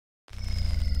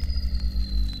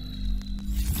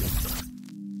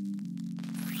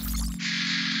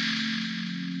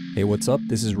Hey, what's up?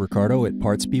 This is Ricardo at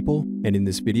Parts People, and in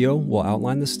this video, we'll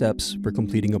outline the steps for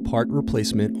completing a part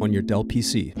replacement on your Dell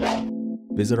PC.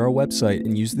 Visit our website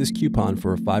and use this coupon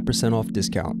for a 5% off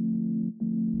discount.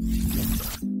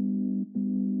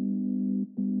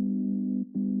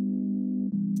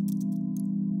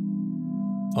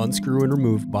 Unscrew and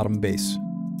remove bottom base.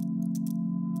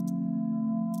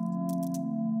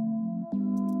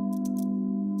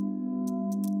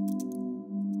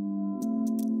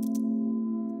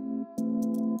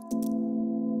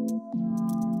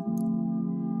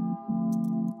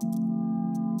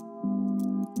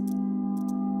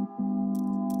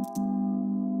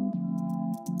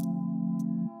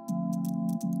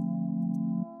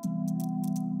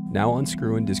 Now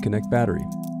unscrew and disconnect battery.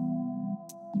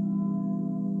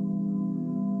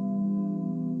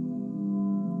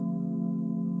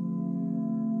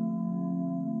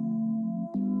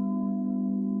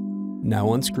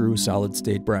 Now unscrew solid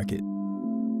state bracket.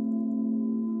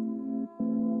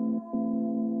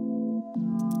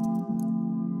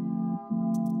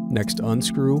 Next,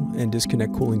 unscrew and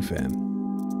disconnect cooling fan.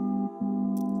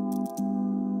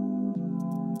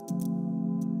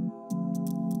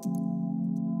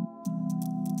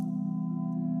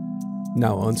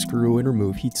 Now unscrew and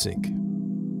remove heatsink.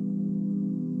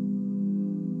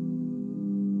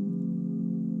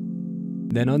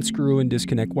 Then unscrew and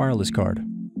disconnect wireless card.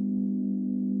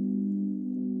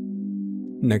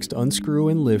 Next, unscrew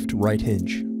and lift right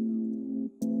hinge.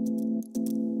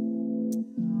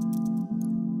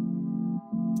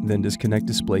 Then disconnect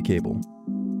display cable.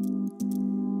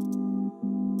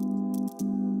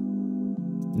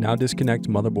 Now disconnect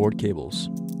motherboard cables.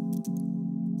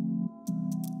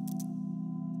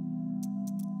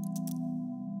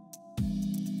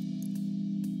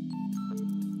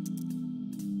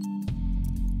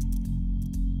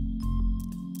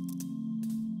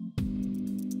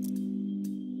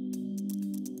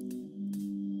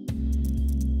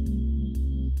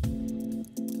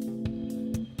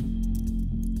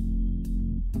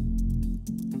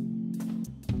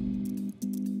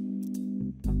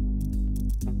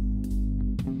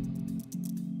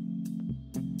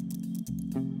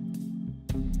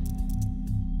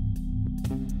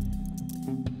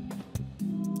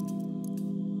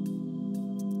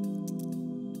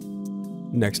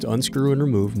 Next, unscrew and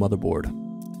remove motherboard.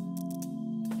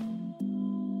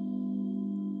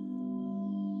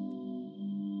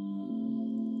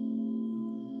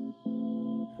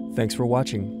 Thanks for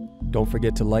watching. Don't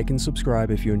forget to like and subscribe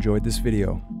if you enjoyed this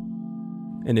video.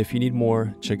 And if you need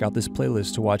more, check out this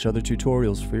playlist to watch other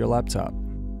tutorials for your laptop.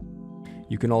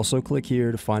 You can also click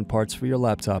here to find parts for your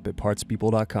laptop at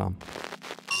partspeople.com.